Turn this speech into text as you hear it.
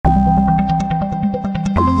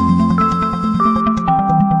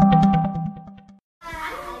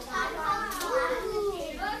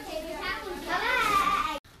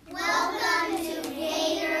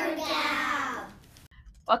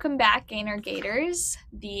Welcome back, Gainer Gators.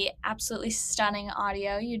 The absolutely stunning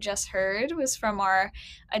audio you just heard was from our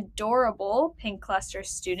adorable Pink Cluster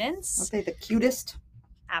students. Aren't they the cutest?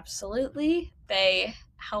 Absolutely. They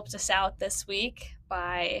helped us out this week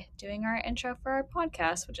by doing our intro for our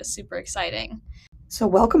podcast, which is super exciting. So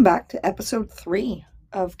welcome back to episode 3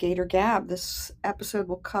 of Gator Gab. This episode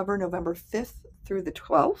will cover November 5th through the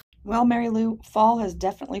 12th. Well, Mary Lou, fall has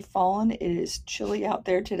definitely fallen. It is chilly out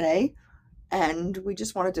there today. And we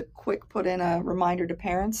just wanted to put in a reminder to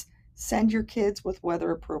parents, send your kids with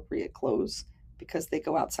weather appropriate clothes because they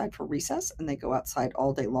go outside for recess and they go outside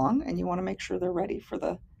all day long, and you want to make sure they're ready for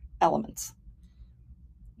the elements.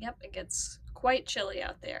 Yep, it gets quite chilly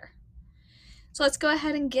out there. So let's go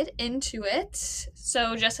ahead and get into it.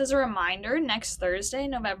 So just as a reminder, next Thursday,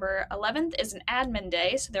 November 11th, is an admin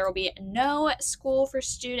day, so there will be no school for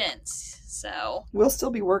students. So we'll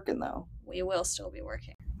still be working, though. We will still be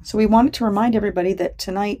working. So we wanted to remind everybody that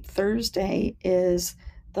tonight, Thursday, is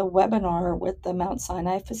the webinar with the Mount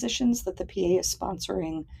Sinai physicians that the PA is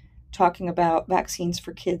sponsoring, talking about vaccines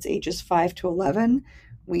for kids ages 5 to 11.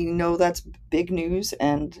 We know that's big news,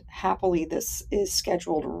 and happily this is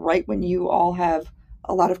scheduled right when you all have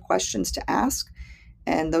a lot of questions to ask.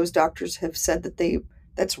 And those doctors have said that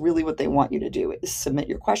that's really what they want you to do, is submit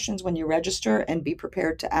your questions when you register and be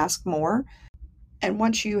prepared to ask more. And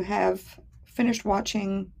once you have finished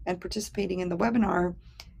watching and participating in the webinar,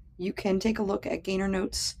 you can take a look at Gainer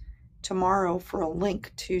Notes tomorrow for a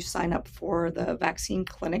link to sign up for the vaccine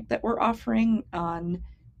clinic that we're offering on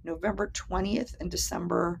November 20th and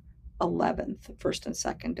December 11th, first and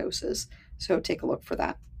second doses. So take a look for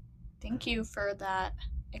that. Thank you for that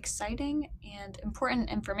exciting and important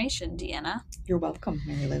information, Deanna. You're welcome,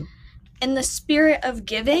 Mary Lou. In the spirit of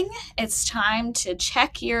giving, it's time to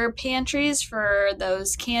check your pantries for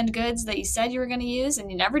those canned goods that you said you were going to use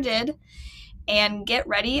and you never did, and get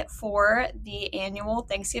ready for the annual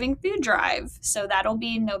Thanksgiving food drive. So that'll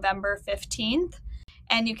be November 15th,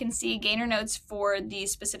 and you can see Gainer Notes for the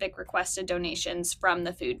specific requested donations from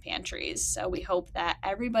the food pantries. So we hope that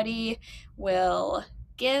everybody will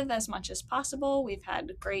give as much as possible. We've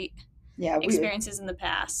had great experiences in the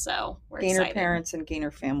past, so we're Gainer excited. Parents and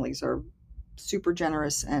Gainer families are super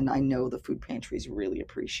generous, and I know the food pantries really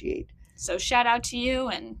appreciate. So shout out to you,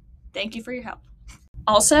 and thank you for your help.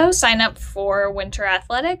 Also, sign up for Winter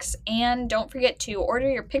Athletics, and don't forget to order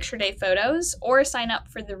your picture day photos or sign up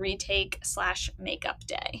for the retake/makeup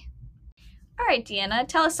day. All right, Deanna,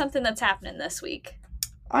 tell us something that's happening this week.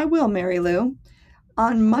 I will, Mary Lou.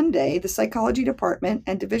 On Monday, the psychology department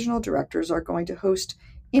and divisional directors are going to host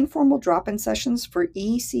informal drop-in sessions for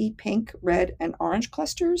EC pink, red, and orange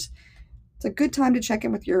clusters. It's a good time to check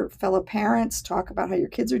in with your fellow parents, talk about how your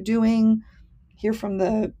kids are doing, hear from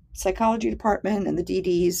the psychology department and the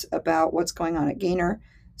DDs about what's going on at Gainer.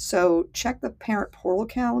 So check the parent portal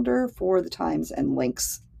calendar for the times and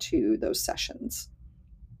links to those sessions.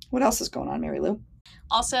 What else is going on, Mary Lou?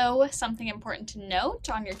 Also, something important to note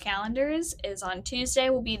on your calendars is on Tuesday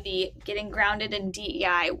will be the Getting Grounded in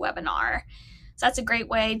DEI webinar. So that's a great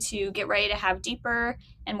way to get ready to have deeper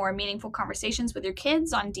and more meaningful conversations with your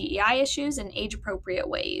kids on DEI issues in age-appropriate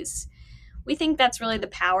ways. We think that's really the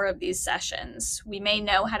power of these sessions. We may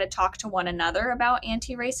know how to talk to one another about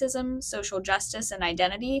anti-racism, social justice, and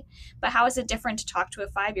identity, but how is it different to talk to a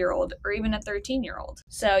 5-year-old or even a 13-year-old?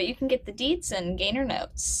 So you can get the deets in Gainer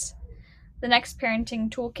Notes. The next Parenting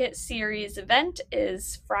Toolkit series event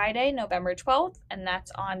is Friday, November 12th, and that's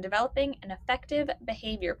on developing an effective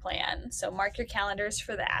behavior plan. So mark your calendars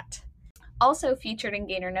for that. Also featured in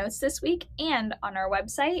Gainer Notes this week and on our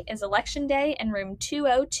website is Election Day in room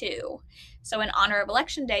 202. So in honor of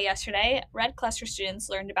Election Day yesterday, Red Cluster students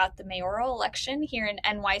learned about the mayoral election here in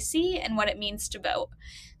NYC and what it means to vote.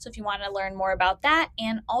 So if you want to learn more about that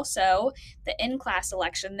and also the in-class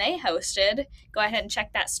election they hosted, go ahead and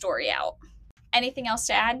check that story out. Anything else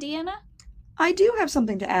to add, Deanna? I do have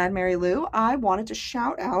something to add, Mary Lou. I wanted to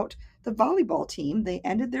shout out the volleyball team. They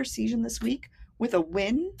ended their season this week with a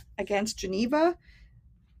win against Geneva.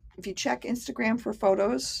 If you check Instagram for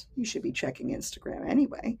photos, you should be checking Instagram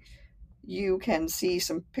anyway. You can see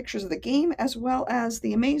some pictures of the game as well as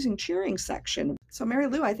the amazing cheering section. So, Mary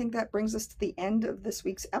Lou, I think that brings us to the end of this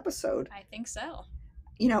week's episode. I think so.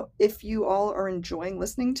 You know, if you all are enjoying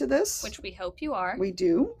listening to this, which we hope you are, we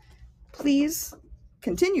do, please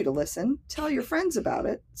continue to listen, tell your friends about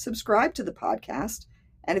it, subscribe to the podcast,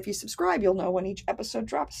 and if you subscribe, you'll know when each episode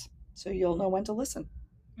drops, so you'll know when to listen.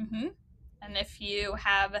 And if you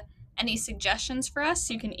have any suggestions for us,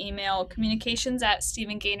 you can email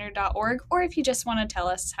communications@stephengainer.org, or if you just want to tell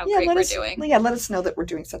us how great we're doing. Yeah, let us know that we're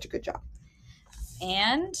doing such a good job.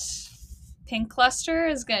 And Pink Cluster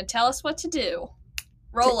is going to tell us what to do.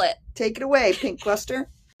 Roll it. Take it away, Pink Cluster.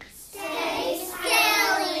 Stay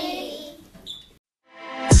silly.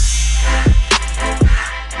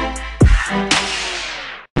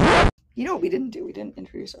 You know what we didn't do? We didn't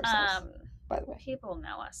introduce ourselves, by the way. People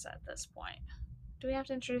know us at this point. Do we have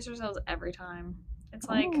to introduce ourselves every time? It's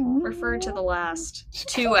like, Oh. refer to the last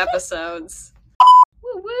 2 episodes.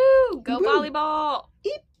 Woo woo! Go Woo. volleyball!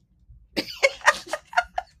 Eep.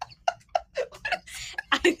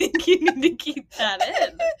 I think you need to keep that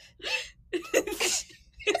in. Is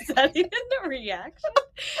that even a reaction?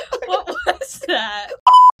 What was that?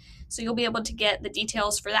 So you'll be able to get the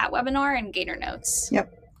details for that webinar in Gator Notes.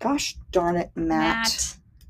 Yep. Gosh darn it, Matt.